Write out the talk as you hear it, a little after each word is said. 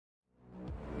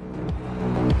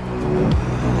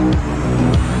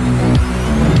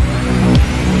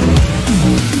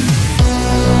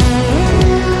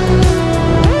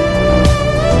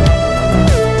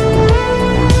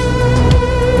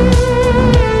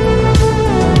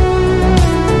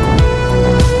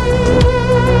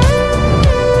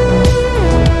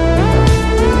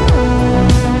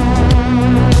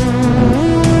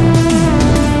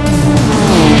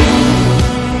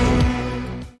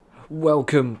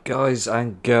Welcome guys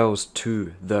and girls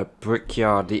to the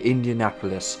Brickyard, the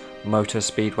Indianapolis Motor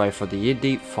Speedway for the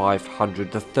Indy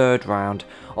 500, the third round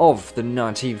of the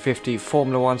 1950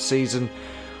 Formula 1 season.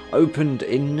 Opened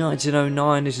in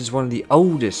 1909, this is one of the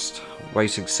oldest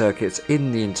racing circuits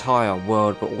in the entire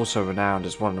world, but also renowned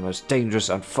as one of the most dangerous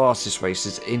and fastest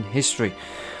races in history.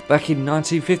 Back in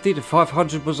 1950, the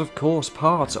 500 was of course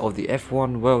part of the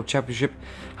F1 World Championship.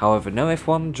 However, no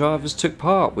F1 drivers took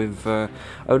part, with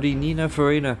only Nino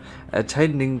Farina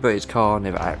attending, but his car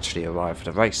never actually arrived for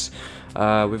the race.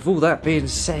 With all that being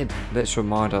said, let's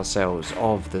remind ourselves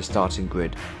of the starting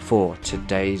grid for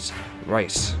today's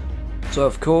race. So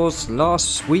of course,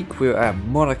 last week we were at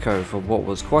Monaco for what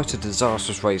was quite a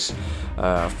disastrous race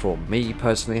for me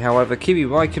personally. However, Kimi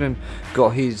Räikkönen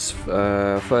got his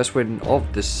first win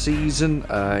of the season,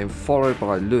 followed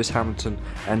by Lewis Hamilton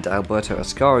and Alberto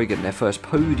Ascari getting their first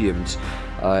podiums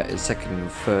in second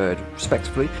and third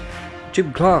respectively.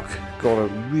 Jim Clark got a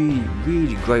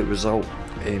really great result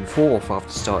in 4th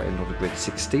after starting on the grid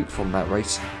 16th from that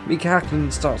race. Mika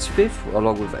Häkkinen starts 5th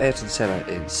along with Ayrton Senna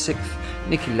in 6th,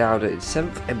 Niki Lauda in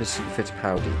 7th, Emerson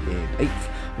Fittipaldi in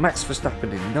 8th, Max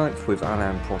Verstappen in 9th with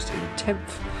Alain Prost in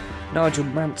 10th, Nigel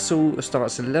Mansell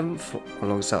starts 11th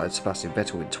alongside Sebastian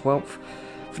Vettel in 12th,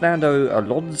 Fernando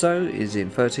Alonso is in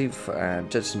 13th,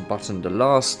 and Jenson Button, the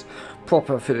last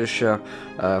proper finisher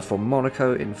from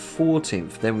Monaco, in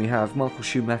 14th. Then we have Michael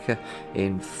Schumacher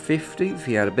in 15th.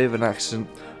 He had a bit of an accident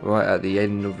right at the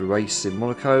end of the race in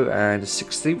Monaco. And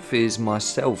 16th is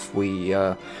myself. We,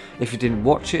 if you didn't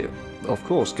watch it, of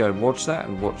course, go and watch that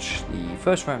and watch the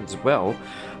first round as well.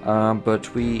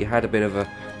 But we had a bit of a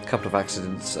couple of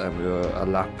accidents and we were a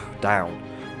lap down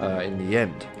in the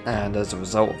end. And as a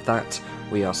result of that,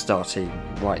 we are starting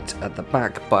right at the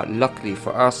back, but luckily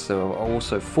for us there are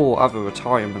also 4 other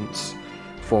retirements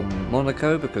from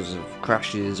Monaco because of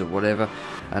crashes or whatever,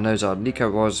 and those are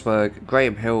Nico Rosberg,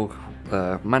 Graham Hill,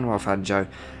 Manuel Fangio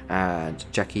and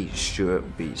Jackie Stewart will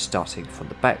be starting from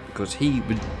the back because he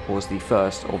was the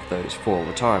first of those 4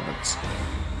 retirements.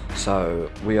 So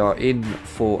we are in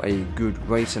for a good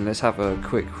race, and let's have a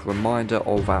quick reminder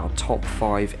of our top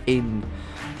 5 in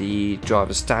the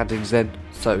driver standings then.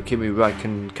 So Kimi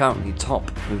Räikkönen currently top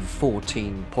with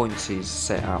 14 points. He's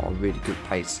set out a really good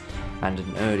pace and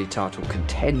an early title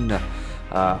contender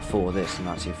for this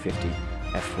 1950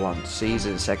 F1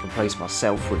 season. Second place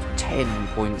myself with 10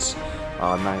 points.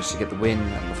 I managed to get the win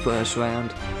in the first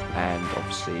round, and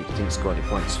obviously didn't score any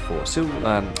points for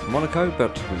Monaco,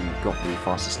 but we got the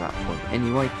fastest lap point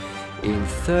anyway. In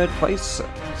third place,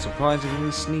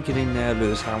 surprisingly sneaking in there,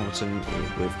 Lewis Hamilton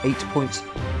with 8 points.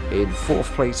 In 4th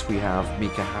place we have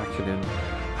Mika Häkkinen,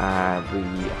 and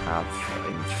we have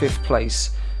in 5th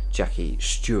place Jackie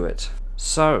Stewart.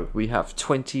 So we have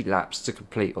 20 laps to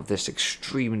complete of this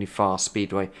extremely fast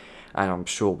speedway, and I'm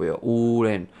sure we are all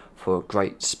in for a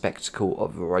great spectacle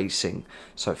of racing.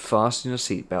 So fasten your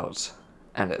seatbelts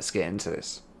and let's get into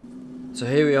this. So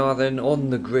here we are then on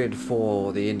the grid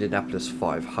for the Indianapolis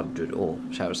 500, or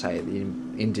shall we say the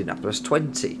Indianapolis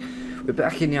 20. We're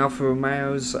back in the Alfa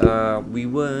Romeos. We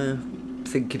were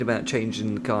thinking about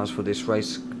changing the cars for this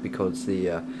race because the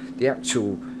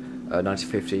actual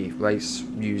 1950 race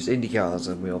used Indy cars,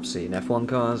 and we're obviously in F1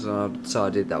 cars, and I've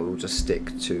decided that we'll just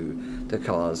stick to the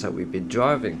cars that we've been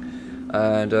driving.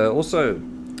 And also,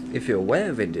 if you're aware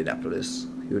of Indianapolis,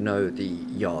 you'll know the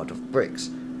Yard of Bricks.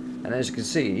 And as you can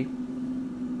see,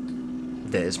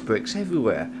 there's bricks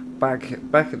everywhere. Back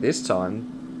at this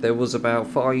time, there was about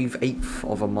 5/8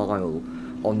 of a mile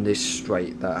on this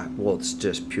straight that was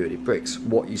just purely bricks.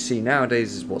 What you see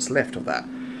nowadays is what's left of that.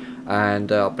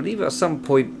 And I believe at some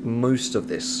point most of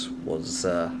this was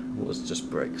just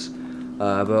bricks.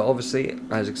 But obviously,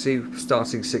 as you can see,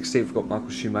 starting 16th, we've got Michael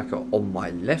Schumacher on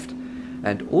my left.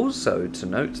 And also to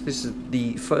note, this is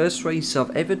the first race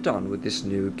I've ever done with this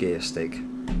new gear stick.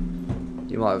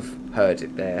 You might have heard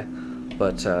it there,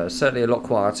 but certainly a lot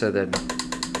quieter than...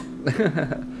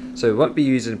 So we won't be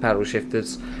using paddle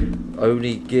shifters,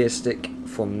 only gear stick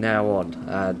from now on.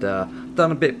 And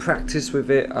done a bit of practice with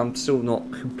it. I'm still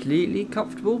not completely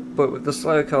comfortable, but with the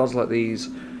slower cars like these,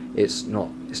 it's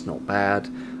not bad.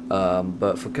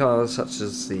 But for cars such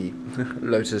as the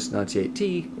Lotus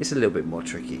 98T, it's a little bit more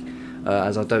tricky,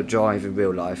 as I don't drive in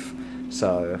real life.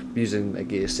 So using a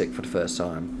gear stick for the first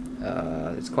time,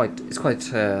 it's quite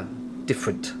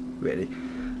different really,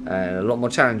 and a lot more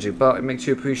challenging, but it makes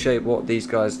you appreciate what these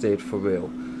guys did for real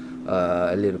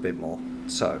a little bit more.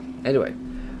 So anyway,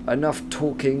 enough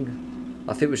talking,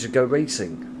 I think we should go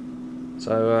racing.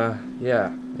 So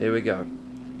yeah, here we go.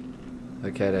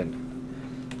 Okay then,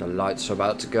 the lights are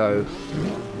about to go.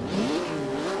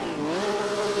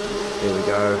 Here we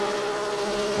go.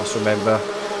 Must remember.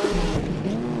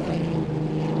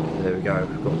 There we go.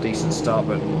 Got a decent start,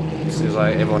 but it seems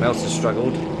like everyone else has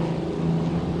struggled.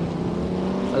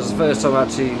 That's the first time I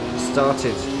actually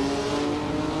started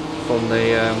from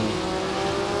the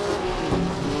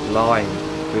line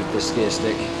with the skier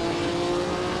stick.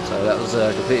 So that was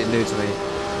completely new to me.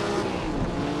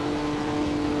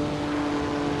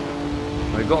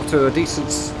 We got off to a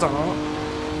decent start.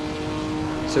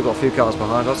 Still got a few cars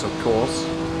behind us, of course.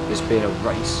 This being a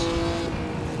race.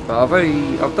 But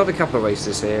I've done a couple of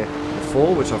races here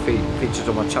before, which I featured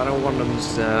on my channel. One of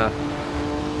them's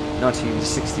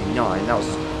 1969. That was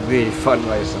a really fun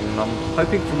race, and I'm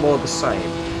hoping for more of the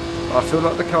same. But I feel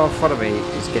like the car in front of me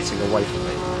is getting away from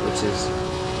me, which is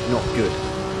not good.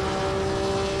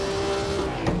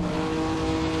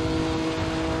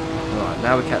 Right,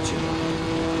 now we're catching.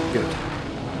 Good.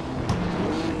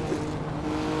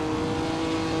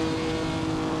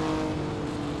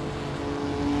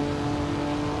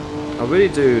 I really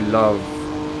do love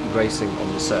racing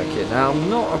on the circuit. Now, I'm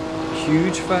not a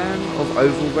huge fan of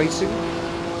oval racing,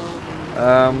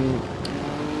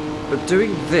 but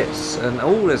doing this, and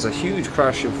oh, there's a huge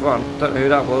crash in front. Don't know who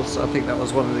that was. I think that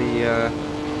was one of the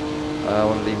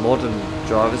modern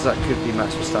drivers. That could be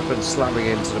Max Verstappen slamming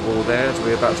into the wall there. So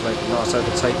we're about to make a nice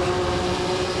overtake.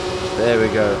 There we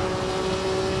go.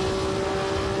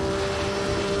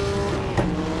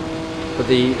 But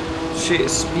the sheer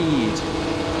speed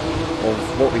of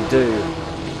what we do.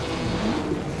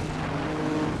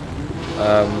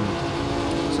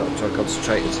 So I'm trying to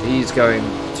concentrate. He's going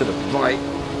to the right.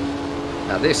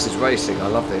 Now this is racing. I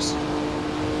love this.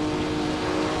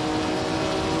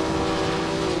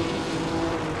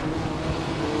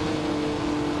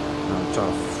 I'm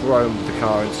trying to throw the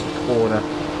car into the corner.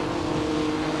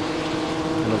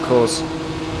 And of course,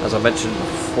 as I mentioned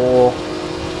before,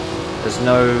 there's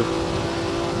no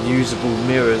usable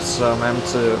mirrors, so I'm having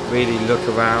to really look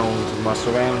around my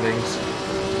surroundings.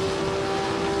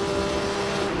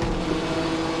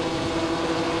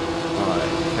 Alright,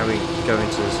 can we go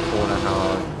into this corner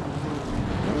now?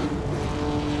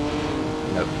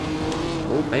 Nope.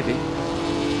 Oh, maybe.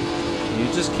 You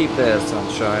just keep there,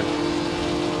 sunshine.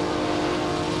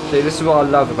 See, this is what I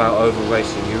love about oval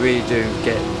racing. You really do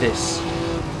get this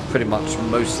pretty much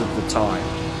most of the time.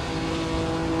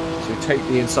 We take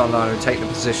the inside line and take the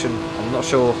position. I'm not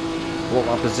sure what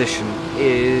my position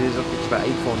is. I think it's about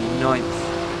 8th or 9th.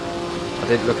 I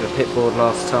didn't look at the pit board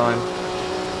last time.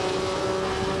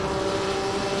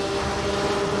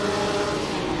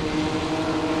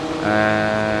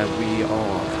 We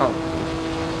are currently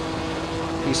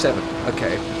P7.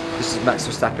 Okay, this is Max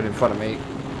Verstappen in front of me.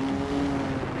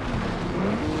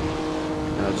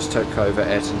 And I just took over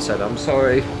it and said, I'm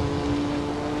sorry.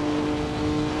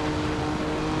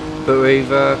 But we've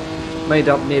made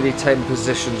up nearly 10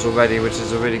 positions already, which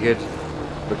is a really good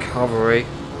recovery.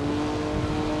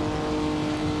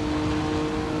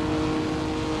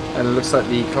 And it looks like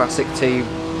the classic team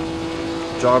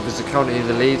drivers are currently in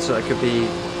the lead, so it could be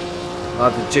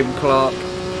either Jim Clark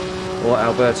or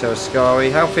Alberto Ascari.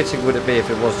 How fitting would it be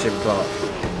if it was Jim Clark?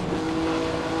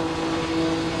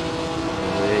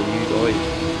 There you go.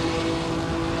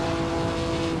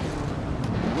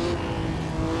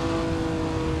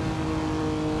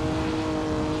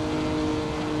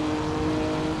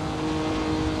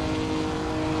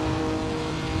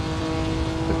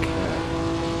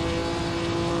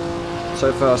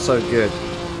 So far, so good.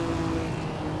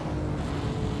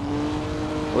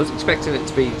 I was expecting it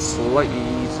to be slightly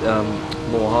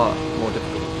more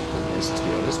difficult than this, to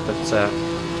be honest. But to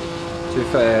be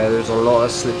fair, there's a lot of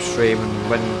slipstream, and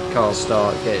when cars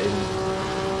start getting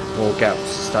more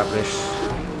gaps established,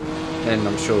 then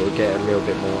I'm sure it'll get a little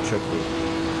bit more tricky.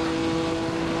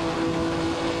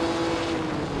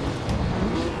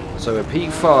 So we're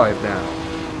P5 now,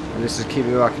 and this is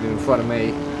Kimi Räikkönen in front of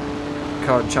me,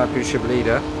 current championship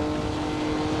leader.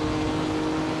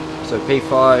 So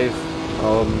P5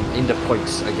 in the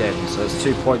points again, so it's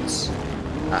 2 points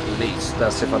at least.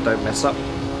 That's if I don't mess up,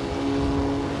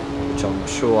 which I'm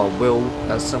sure I will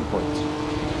at some point.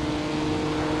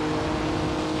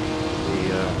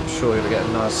 I'm sure we're going to get a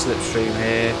nice slipstream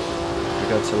here. We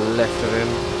go to the left of him,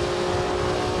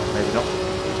 maybe not.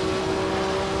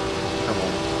 Come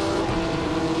on.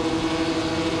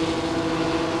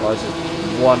 Oh, this is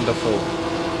wonderful.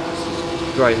 This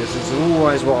is great. This is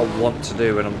always what I want to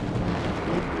do when I'm...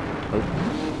 Oh,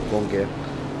 wrong gear.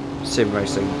 Sim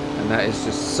racing. And that is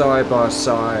just side by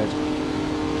side.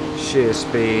 Sheer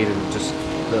speed and just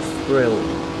the thrill.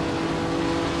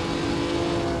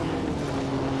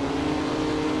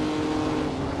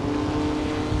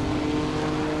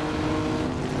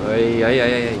 Hey, hey, hey,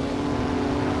 hey, hey.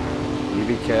 You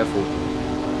be careful.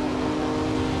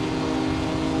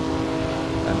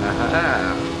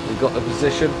 And we got the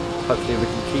position. Hopefully we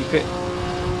can keep it.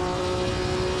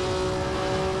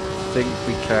 I think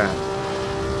we can.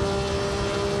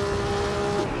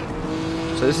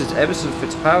 So this is Emerson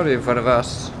Fittipaldi in front of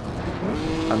us.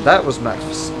 And that was Max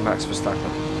Verstappen. I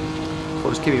thought it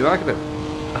was Kimi Raikkonen.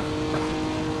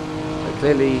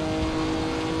 Clearly,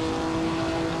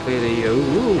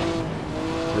 ooh,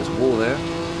 there's a wall there.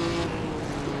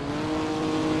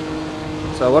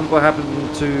 So I wonder what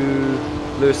happened to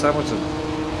Lewis Hamilton.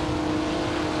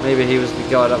 Maybe he was the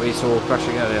guy that we saw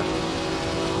crashing earlier.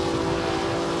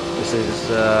 This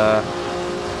is, I'm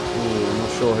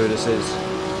not sure who this is.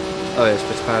 Oh yes,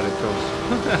 Fittipaldi, of course.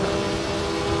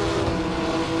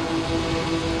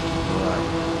 Right.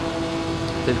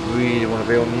 Didn't really want to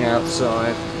be on the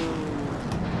outside.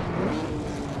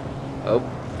 Oh,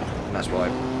 that's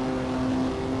right.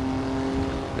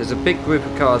 There's a big group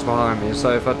of cars behind me,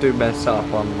 so if I do mess up,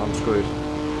 I'm screwed.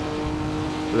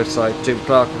 Looks like Jim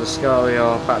Clark and Ascari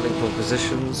are battling for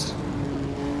positions.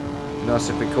 Nice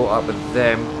if we caught up with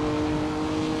them.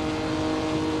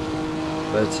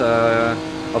 But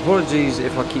apologies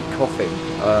if I keep coughing.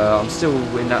 I'm still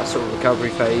in that sort of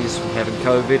recovery phase from having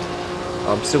COVID.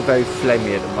 I'm still very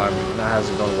phlegmy at the moment, and that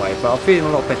hasn't gone away, but I'm feeling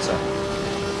a lot better.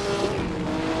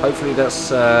 Hopefully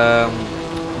that's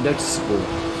noticeable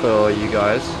for you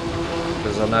guys,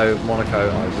 because I know Monaco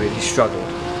I really struggled.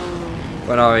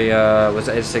 When I was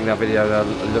editing that video and I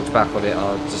looked back on it,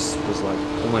 I just was like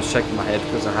almost shaking my head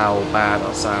because of how bad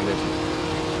I sounded.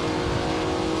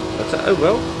 But oh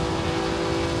well.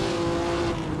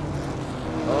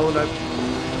 Oh no.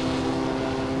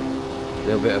 A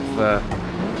little bit of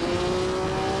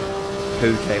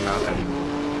poo came out then.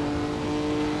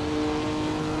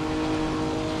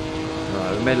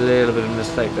 Right, we made a little bit of a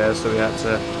mistake there, so we had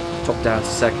to drop down to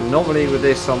second. Normally with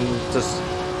this I'm just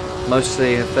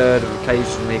mostly in third and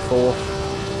occasionally fourth.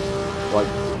 Like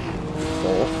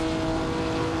fourth.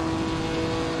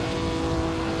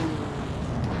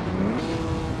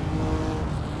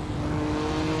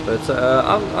 But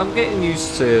I'm getting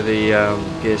used to the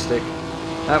gear stick.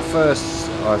 At first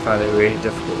I found it really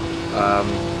difficult.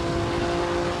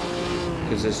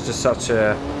 Because it's just so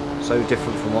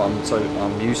different from what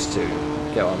I'm used to.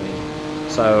 Get what I mean?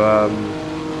 So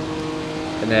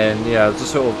and then yeah,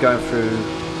 just sort of going through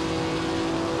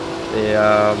the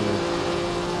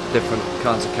different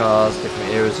kinds of cars,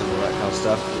 different eras and all that kind of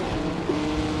stuff,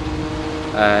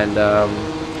 and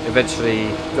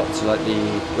eventually got to like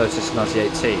the Lotus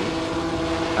 98T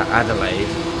at Adelaide,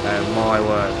 and my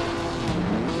word,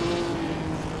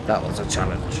 that was a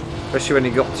challenge. Especially when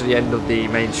you got to the end of the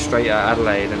main straight at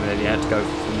Adelaide, and then you had to go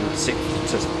from 6th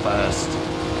to 1st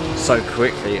so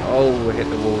quickly. Oh, we hit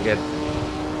the wall again.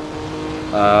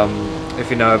 If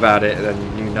you know about it, then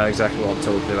you know exactly what I'm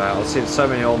talking about. I've seen so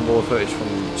many onboard footage from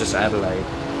just Adelaide,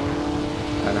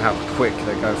 and how quick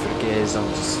they go through the gears.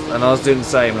 And I was doing the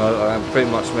same. I pretty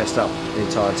much messed up the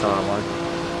entire time.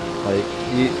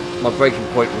 My braking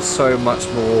point was so much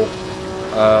more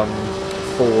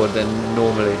forward than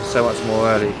normally, so much more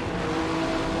early.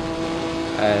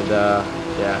 And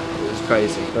yeah, it was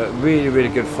crazy, but really, really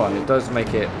good fun. It does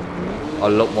make it a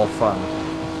lot more fun,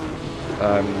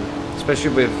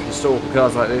 especially with historical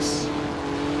cars like this.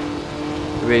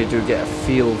 You really do get a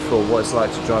feel for what it's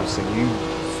like to drive this thing. You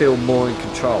feel more in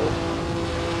control,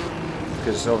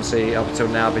 because obviously up until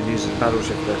now I've been using the paddle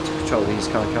shifter to control these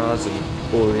kind of cars and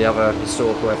all the other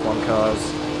historical F1 cars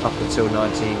up until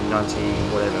 1990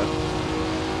 whatever.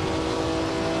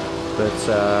 But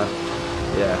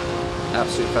yeah,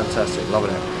 absolutely fantastic, loving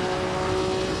it.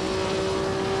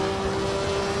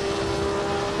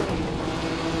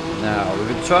 Now, we've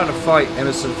been trying to fight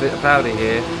Emerson Fittipaldi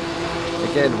here.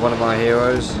 Again, one of my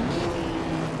heroes,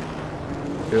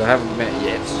 who I haven't met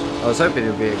yet. I was hoping he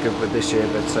would be a good one this year,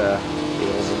 but he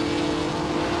wasn't.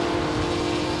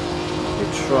 We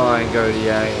try and go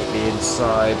the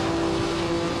inside.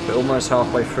 We're almost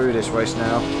halfway through this race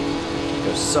now.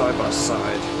 Go side by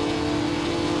side.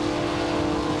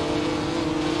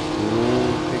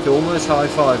 Ooh, we can almost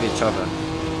high-five each other.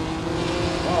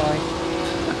 Bye.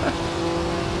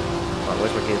 Right,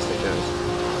 where's my gear stick goes?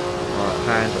 Right,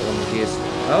 hand on the gears.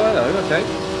 Oh, hello, okay.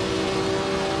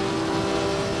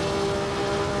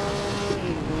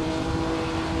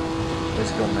 Where's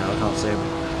he gone now? I can't see him.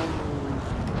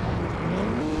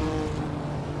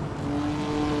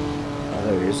 Oh,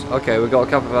 there he is. Okay, we've got a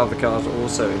couple of other cars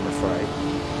also in the fray.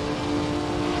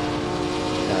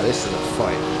 Now, this is a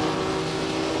fight.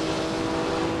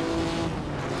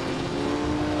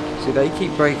 See, they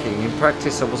keep braking. In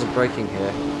practice, I wasn't braking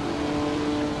here.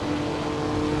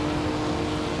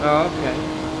 Oh, okay.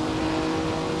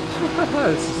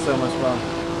 This is so much fun.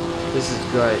 This is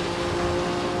great.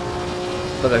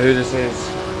 Don't know who this is.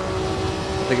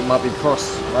 I think it might be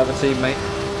Prost, my other teammate.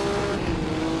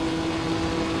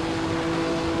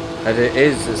 And it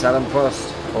is, it's Alan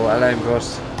Prost, or Alain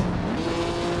Prost.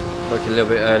 Broke a little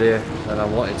bit earlier than I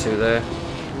wanted to there.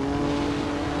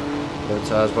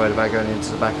 But I was worried about going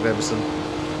into the back of Emerson.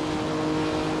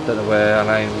 Don't know where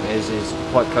Alain is, he's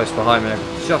quite close behind me. I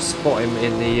can just spot him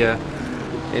in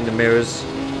the mirrors.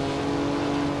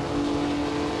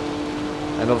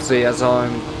 And obviously as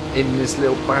I'm in this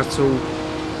little battle,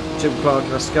 Jim Clark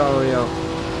and Ascari are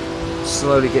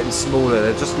slowly getting smaller.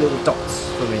 They're just little dots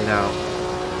for me now.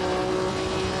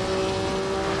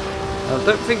 I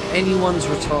don't think anyone's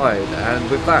retired, and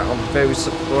with that I'm very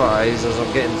surprised as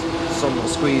I'm getting somewhat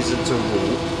squeezed into a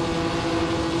wall.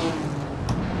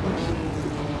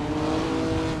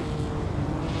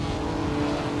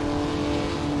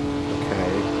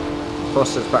 Okay,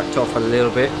 Prost has backed off a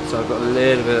little bit, so I've got a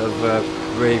little bit of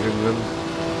breathing room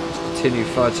to continue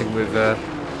fighting with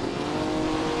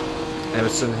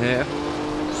Emerson here.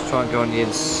 Let's try and go on the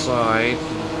inside.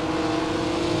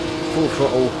 Full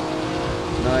throttle.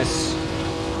 Nice.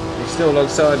 He's still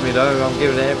alongside me though. I'm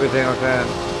giving it everything I can.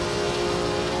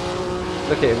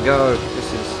 Look at him go.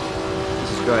 This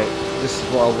is great. This is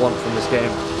what I want from this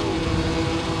game.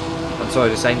 I'm sorry,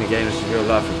 this ain't the game, this is real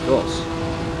life, of course.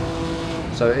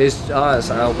 So it's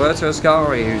Alberto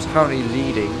Ascari who's currently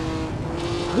leading.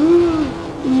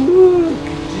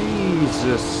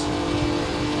 Jesus.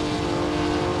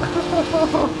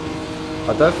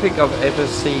 I don't think I've ever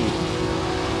seen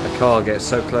a car get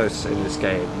so close in this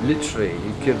game. Literally,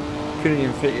 you couldn't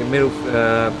even fit your middle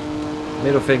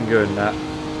finger in that.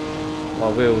 My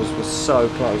wheels were so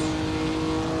close.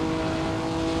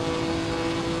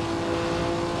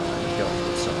 Go on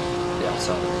the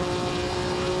outside.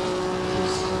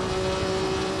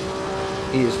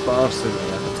 He is faster than me,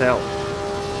 I can tell.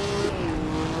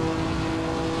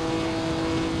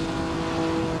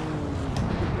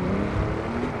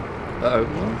 Uh-oh.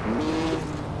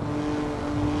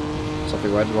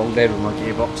 Something went wrong there with my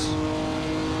gearbox.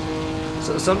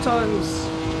 So sometimes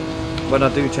when I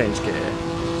do change gear,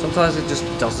 sometimes it just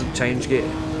doesn't change gear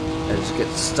and it just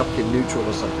gets stuck in neutral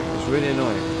or something. It's really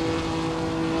annoying.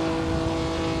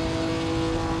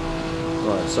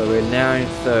 Right, so we're now in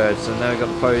third, so now we've got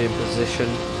the podium position.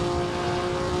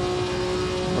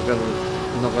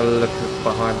 I'm not gonna look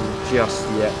behind them just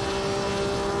yet.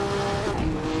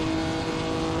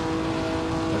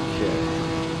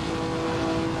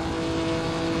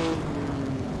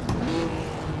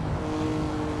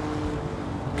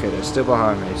 Okay, they're still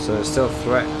behind me, so they're still a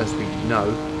threat as we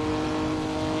know.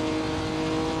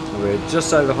 We're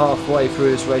just over halfway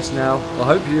through this race now. I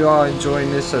hope you are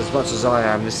enjoying this as much as I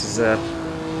am. This is a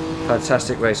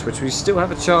fantastic race, which we still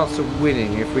have a chance of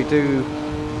winning. If we do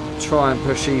try and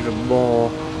push even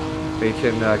more, we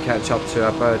can catch up to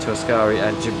Alberto Ascari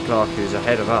and Jim Clark, who's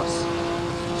ahead of us.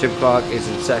 Jim Clark is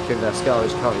in second, Ascari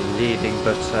is currently leading,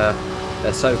 but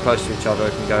they're so close to each other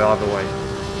it can go either way.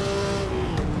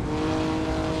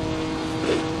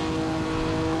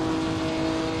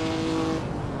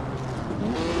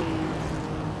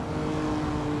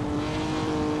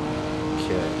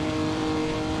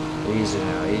 Easy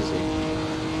now, easy.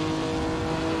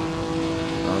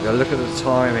 I'm going to look at the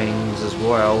timings as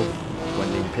well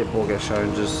when the pit wall gets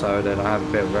shown, just so that I have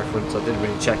a bit of reference. I didn't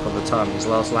really check on the timings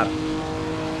last lap.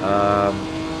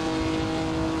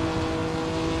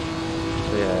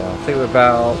 Yeah, I think we're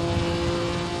about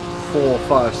 4 or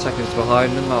 5 seconds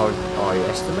behind them, I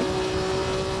estimate.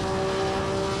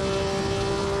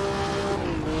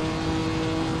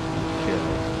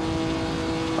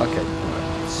 Okay,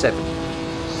 right, 7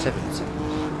 seconds.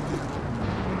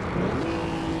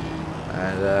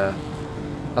 And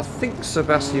I think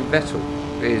Sebastian Vettel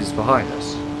is behind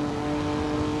us,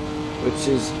 which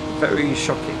is very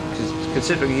shocking,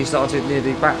 considering he started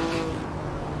nearly back.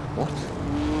 What?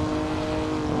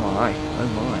 Oh my, oh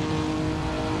my.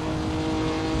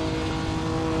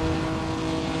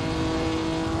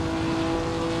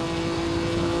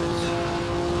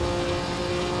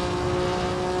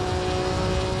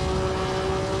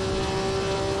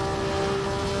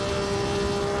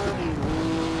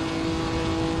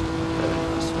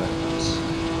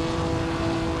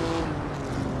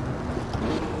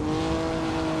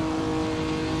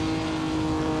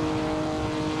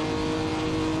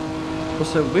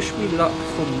 Also, wish me luck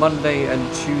for Monday and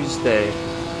Tuesday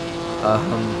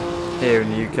here in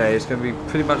the UK. It's going to be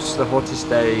pretty much the hottest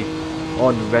day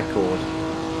on record.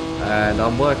 and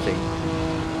I'm working.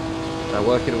 I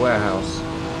work in a warehouse,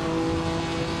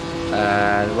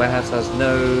 and the warehouse has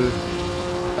no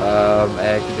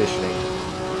air conditioning.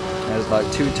 There's like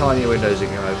 2 tiny windows you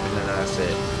can open, and that's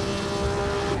it.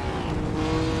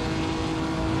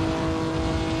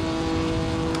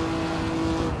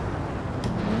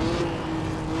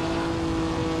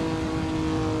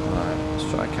 Alright, let's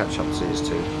try and catch up to these 2.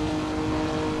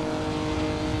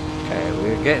 Okay,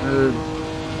 we're getting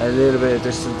a little bit of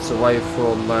distance away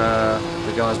from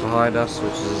the guys behind us,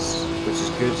 which is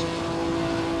good.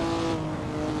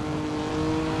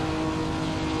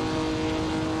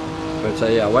 But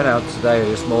yeah, I went out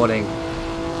this morning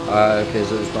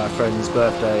because it was my friend's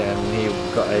birthday, and he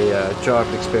got a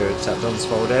driving experience at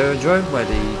Dunsfold Aerodrome, where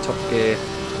the Top Gear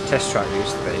test track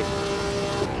used to be.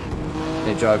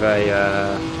 He drove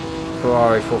a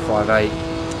Ferrari 458,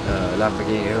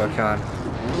 Lamborghini Huracan,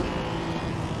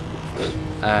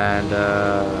 and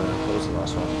what was the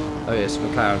last one? Oh yes,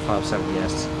 McLaren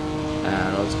 570S,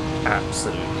 and I was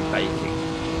absolutely baking.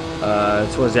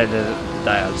 Towards the end of the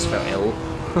day, I just felt ill.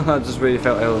 I just really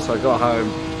felt ill, so I got home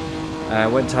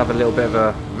and went to have a little bit of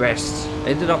a rest.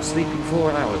 Ended up sleeping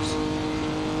 4 hours,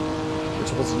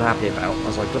 which I wasn't happy about. I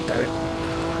was like, God damn it,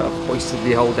 I've wasted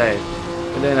the whole day.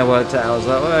 And then I worked out, I was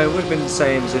like, well, it would have been the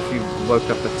same as if you woke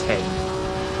up at 10.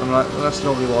 I'm like, well, that's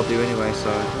normally what I do anyway, so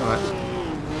alright.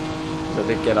 So I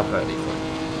did get up early for it.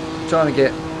 Tried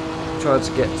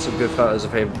to get some good photos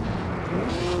of him.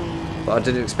 But I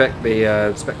didn't expect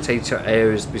the spectator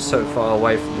areas to be so far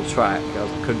away from the track. I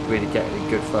couldn't really get any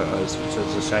good photos, which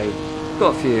was a shame.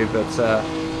 Got a few, but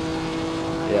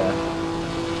yeah.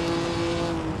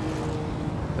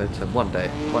 But one day.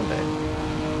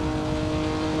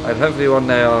 And hopefully one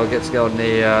day I'll get to go on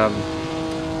the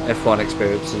F1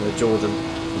 experience in the Jordan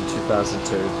from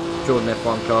 2002. Jordan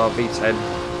F1 car, V10.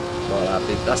 Well,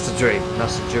 that's the dream.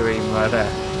 That's the dream right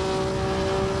there.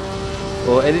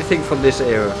 Or anything from this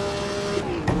era.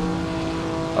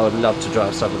 I would love to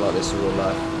drive something like this in real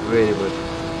life. Really would.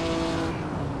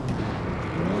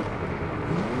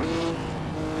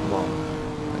 Come on.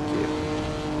 Thank you.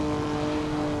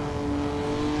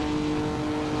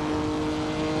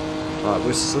 Alright,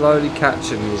 we're slowly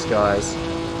catching these guys.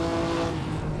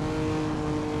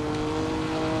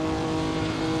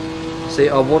 See,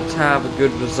 I want to have a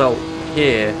good result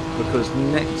here because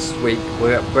next week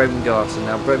we're at Bremgarten.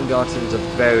 Now, Bremgarten is a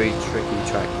very tricky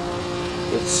track.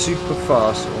 It's super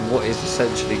fast on what is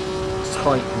essentially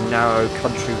tight, narrow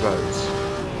country roads.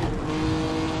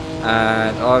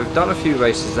 And I've done a few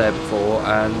races there before,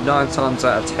 and 9 times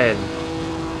out of 10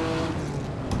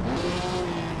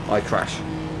 I crash.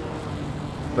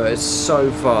 But it's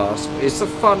so fast. It's a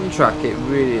fun track, it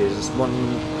really is. It's one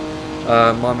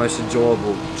my most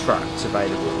enjoyable tracks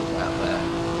available out there.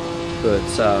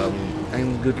 But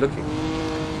and good looking.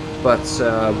 But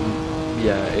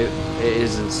yeah, it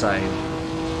is insane.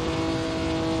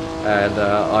 And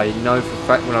I know for a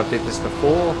fact when I did this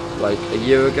before, like a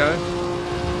year ago,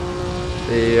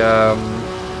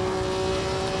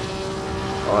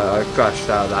 I crashed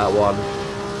out of that one.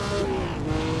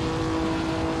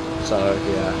 So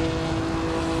yeah,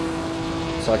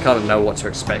 so I kind of know what to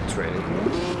expect really.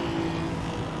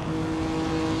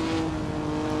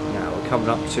 Now we're coming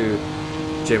up to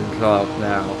Jim Clark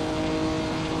now.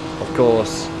 Of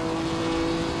course,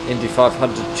 Indy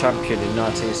 500 champion in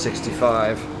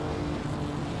 1965.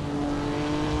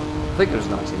 I think it was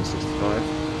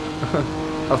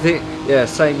 1965. I think, yeah,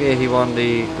 same year he won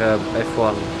the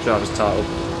F1 driver's title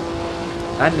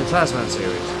and the Tasman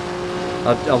series.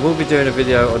 I will be doing a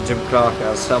video on Jim Clark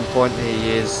at some point.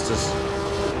 He is just,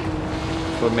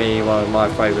 for me, one of my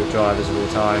favourite drivers of all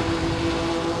time.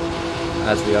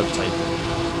 As we overtake him.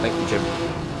 Thank you, Jim.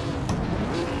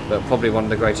 But probably one of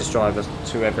the greatest drivers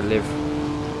to ever live.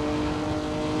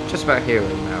 Just about hearing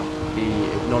him now. He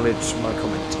acknowledged my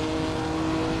comment.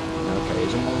 Okay,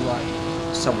 he's on my right,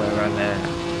 somewhere around there.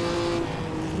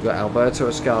 We've got Alberto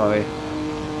Ascari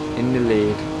in the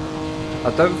lead. I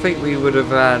don't think we would have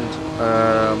had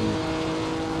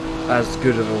as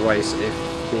good of a race if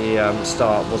the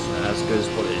start wasn't as good as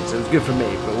what it is. It was good for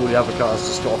me, but all the other cars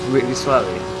just got off really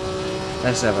slowly.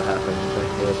 That's never happened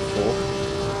here before.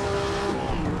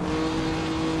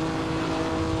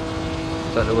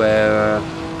 Don't know where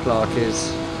Clark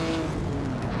is.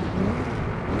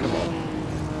 Come on.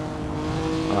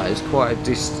 Alright, it's quite a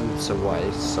distance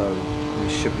away, so we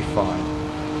should be fine.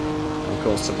 And of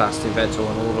course, Sebastian Vettel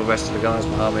and all the rest of the guys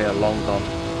behind me are long gone.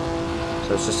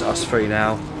 So it's just us three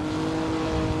now.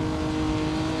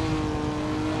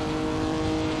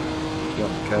 Got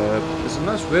the curb. There's a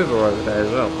nice river over there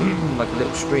as well, like a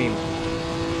little stream.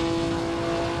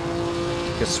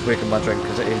 a swig of my drink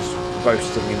because it is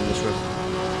roasting in this room.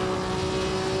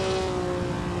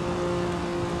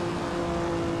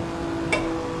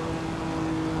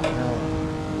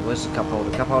 Where's the cup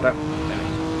holder? Cup holder.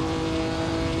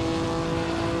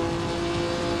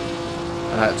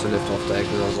 I had to lift off there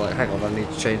because I was like, hang on, I need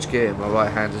to change gear. My right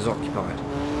hand is occupied.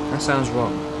 That sounds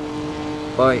wrong.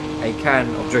 Buy a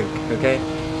can of drink, okay?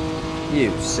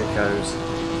 You sickos.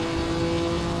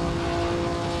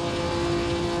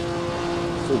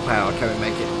 Full power, can we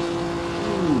make it?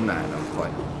 Ooh, man, I'm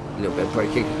quite a little bit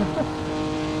braking.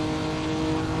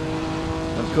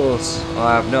 Of course,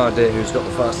 I have no idea who's got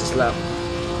the fastest lap.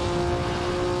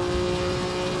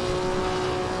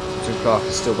 Jim Clark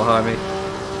is still behind me.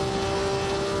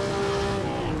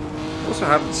 Also,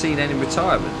 haven't seen any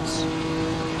retirements,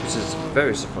 which is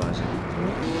very surprising.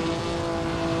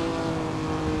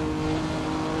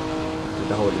 Did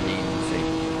the whole lead thing.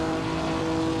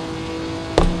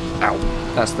 Ow!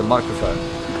 That's the microphone.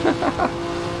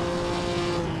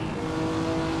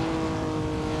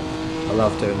 I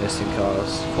love doing this in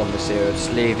cars from this era,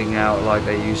 just leading out like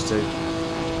they used to.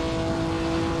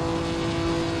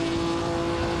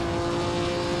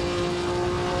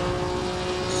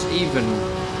 Just even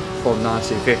from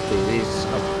 1950, these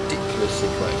are ridiculously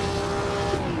quick.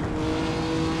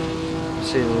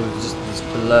 Seeing just this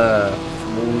blur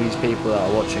from all these people that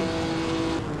are watching.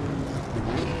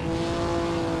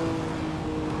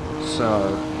 So,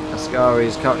 Ascari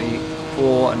is currently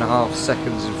 4.5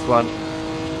 seconds in front.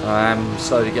 I am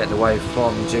slowly getting away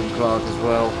from Jim Clark as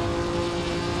well.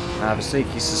 I have a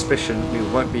sneaky suspicion we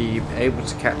won't be able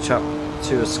to catch up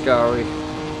to Ascari.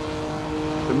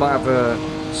 We might have a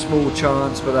small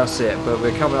chance, but that's it. But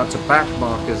we're coming up to back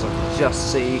markers. I can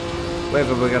just see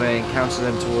whether we're going to encounter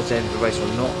them towards the end of the race or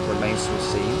not remains to be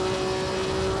seen.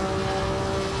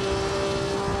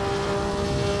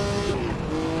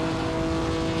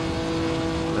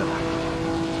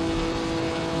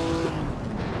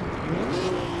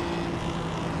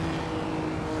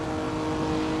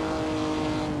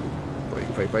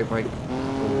 Brake.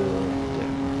 Oh,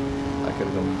 yeah. That could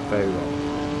have gone very wrong.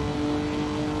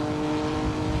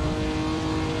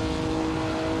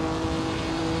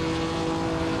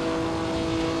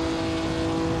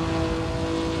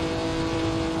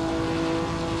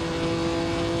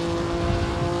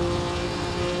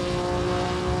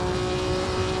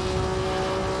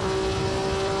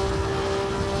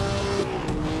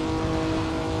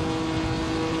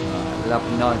 Lap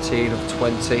 19 of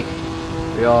 20.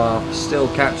 We are still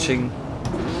catching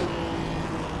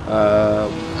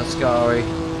Ascari,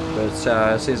 but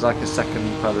it seems like a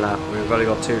second per lap. We've only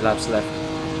got 2 laps left,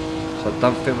 so I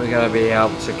don't think we're going to be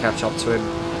able to catch up to him.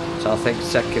 So I think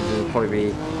second will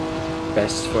probably be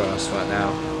best for us right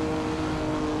now,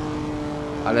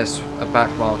 unless a back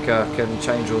marker can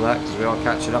change all that, because we are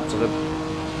catching up to them.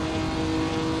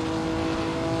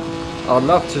 I'd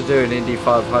love to do an Indy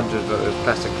 500 but with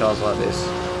classic cars like this.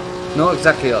 Not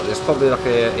exactly like this, probably like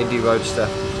an Indy Roadster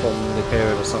from the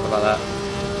period or something like that.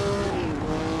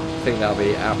 I think that would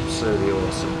be absolutely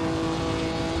awesome.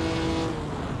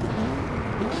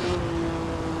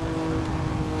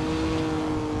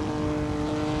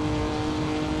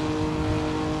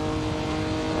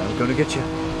 I'm gonna get you.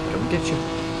 Gonna get you.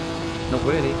 Not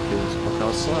really, because my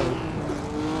car's slow.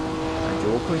 And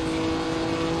you're quick.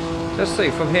 Let's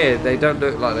see, from here they don't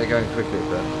look like they're going quickly,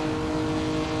 but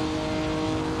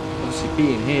obviously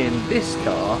being here in this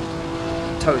car,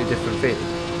 totally different feeling.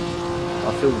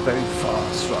 I feel very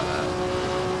fast right now.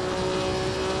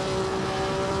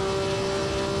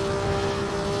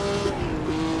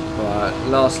 Right,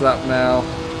 last lap now.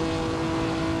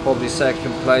 Probably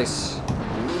second place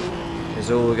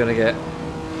is all we're going to get.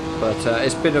 But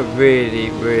it's been a really,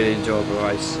 really enjoyable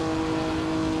race.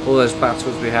 All those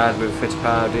battles we had with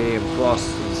Fittipaldi and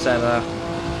Prost and Senna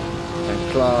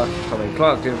and Clark. I mean,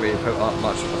 Clark didn't really put up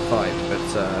much of a fight, but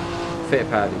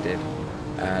Fittipaldi did,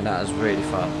 and that was really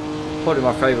fun. Probably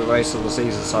my favourite race of the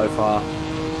season so far.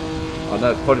 I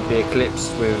know it'll probably be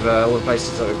eclipsed with all the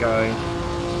places that we're going.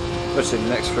 Especially in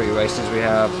the next 3 races we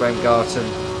have Brent Garton,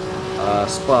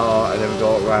 Spa, and then we've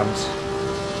got Rams.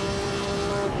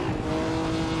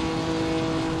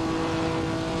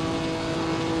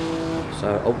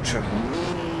 So ultra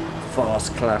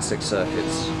fast classic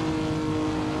circuits.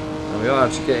 And we are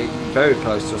actually getting very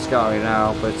close to Ascari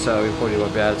now, but we probably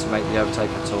won't be able to make the overtake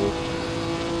at all.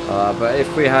 But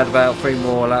if we had about 3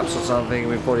 more laps or something,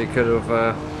 we probably could have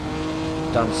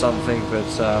done something,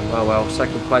 but oh well,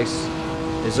 second place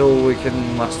is all we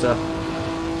can muster.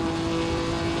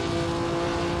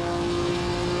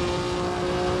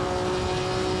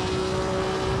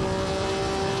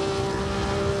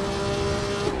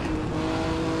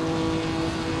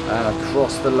 and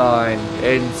across the line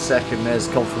in second. There's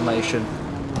confirmation.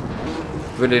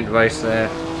 Brilliant race there.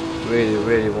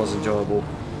 Really was enjoyable.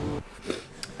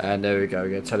 And there we go, we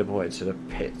get teleported to the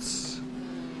pits.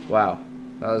 Wow,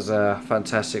 that was a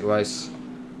fantastic race.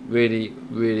 Really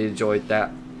enjoyed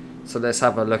that. So let's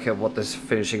have a look at what the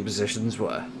finishing positions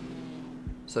were.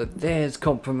 So there's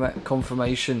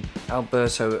confirmation.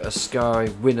 Alberto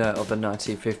Ascari, winner of the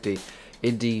 1950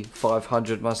 Indy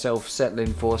 500. Myself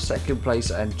settling for second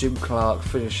place, and Jim Clark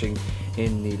finishing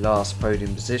in the last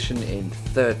podium position in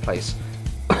third place.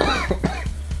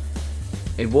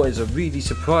 In what is a really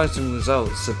surprising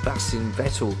result, Sebastian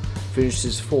Vettel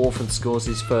finishes fourth and scores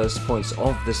his first points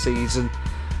of the season,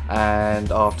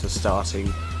 and after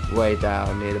starting way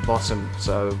down near the bottom.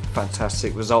 So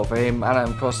fantastic result for him.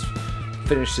 Alain Prost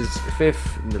finishes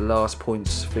fifth in the last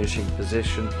points finishing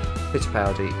position.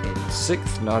 Fittipaldi in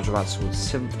sixth, Nigel Mansell in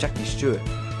seventh, Jackie Stewart,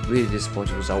 really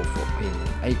disappointing result for him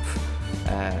in eighth,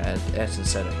 and Ayrton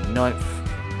Senna in ninth.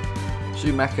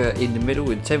 Schumacher in the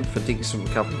middle in 10th, a decent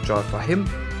recovery drive for him.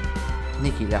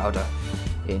 Niki Lauda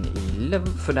in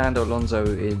 11th, Fernando Alonso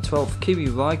in 12th, Kimi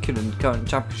Raikkonen, current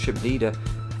championship leader,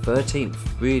 13th.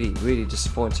 Really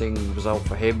disappointing result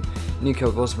for him. Nico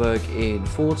Rosberg in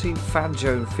 14th,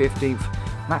 Fangio in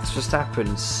 15th, Max Verstappen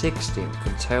 16th.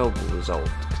 A terrible result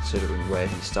considering where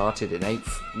he started in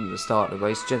 8th in the start of the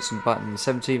race. Jenson Button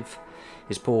 17th.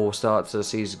 His poor start to the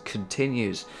season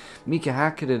continues. Mika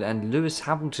Hakkinen and Lewis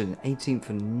Hamilton 18th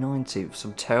and 19th.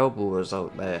 Some terrible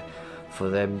result there for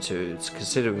them too,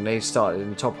 considering they started in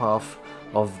the top half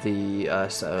of the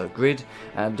grid,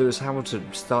 and Lewis Hamilton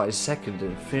started second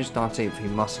and finished 19th. He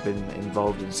must have been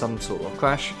involved in some sort of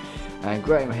crash. And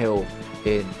Graham Hill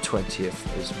in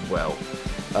 20th as well.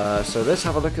 So let's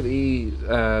have a look at the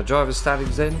driver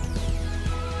standings then.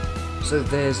 So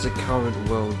there's the current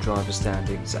world driver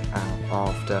standings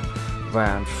after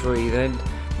round 3 then.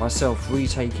 Myself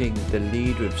retaking the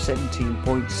lead with 17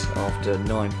 points after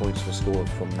 9 points were scored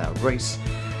from that race.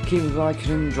 Kimi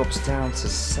Raikkonen drops down to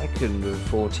second with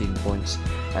 14 points,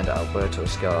 and Alberto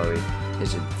Ascari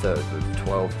is in third with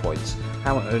 12 points.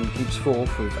 Hamilton keeps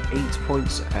fourth with 8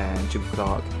 points, and Jim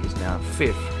Clark is now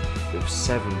fifth with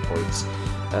 7 points.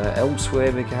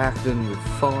 Elsewhere, Mika Hakkinen with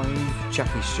 5,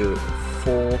 Jackie Stewart with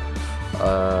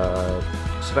 4.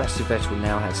 Sebastian Vettel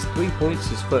now has 3 points,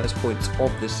 his first points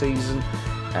of the season,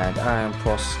 and Alain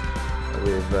Prost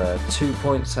with 2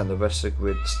 points, and the rest of the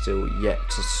grid still yet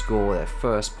to score their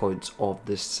first points of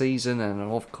this season, and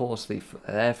of course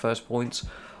their first points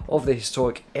of the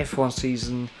historic F1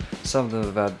 season. Some of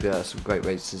them have had some great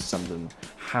races, some of them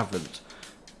haven't.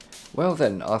 Well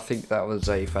then, I think that was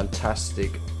a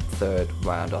fantastic third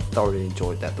round. I thoroughly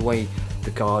enjoyed that. The way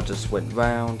the car just went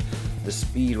round the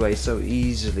speedway so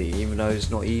easily, even though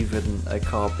it's not even a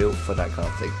car built for that kind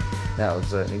of thing. That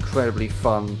was an incredibly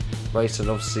fun race, and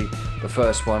obviously the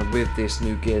first one with this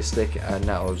new gear stick, and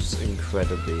that was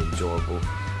incredibly enjoyable.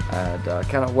 And I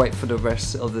cannot wait for the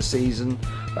rest of the season.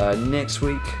 Next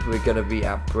week we're going to be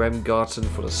at Bremgarten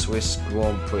for the Swiss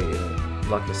Grand Prix.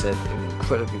 Like I said, an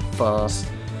incredibly fast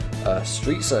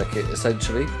street circuit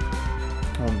essentially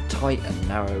on tight and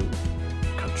narrow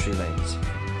country lanes.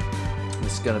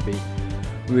 It's going to be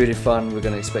really fun. We're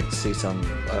going to expect to see some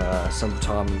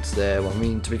timings there. Well, I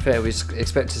mean, to be fair, we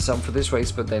expected some for this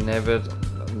race, but they never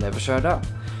showed up.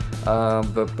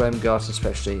 But Bremgarten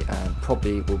especially, and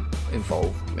probably will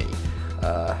involve me,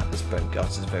 as Bremgarten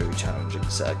is a very challenging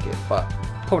circuit, but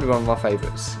probably one of my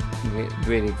favourites.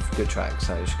 Really good track,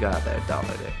 so you should go out there and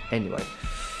download it.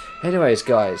 Anyways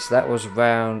guys, that was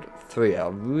round 3. I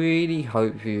really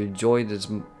hope you enjoyed as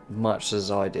much as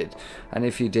I did, and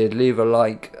if you did, leave a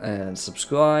like and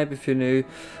subscribe if you're new.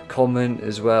 Comment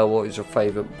as well what is your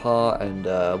favourite part, and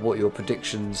what are your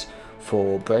predictions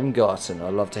for Bremgarten.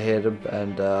 I'd love to hear them.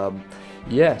 And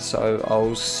yeah, so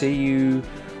I'll see you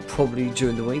probably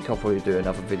during the week. I'll probably do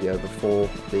another video before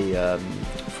the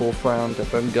 4th round at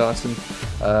Bremgarten,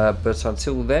 but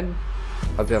until then,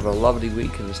 hope you have a lovely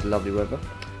week in this lovely weather,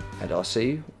 and I'll see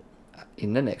you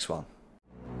in the next one.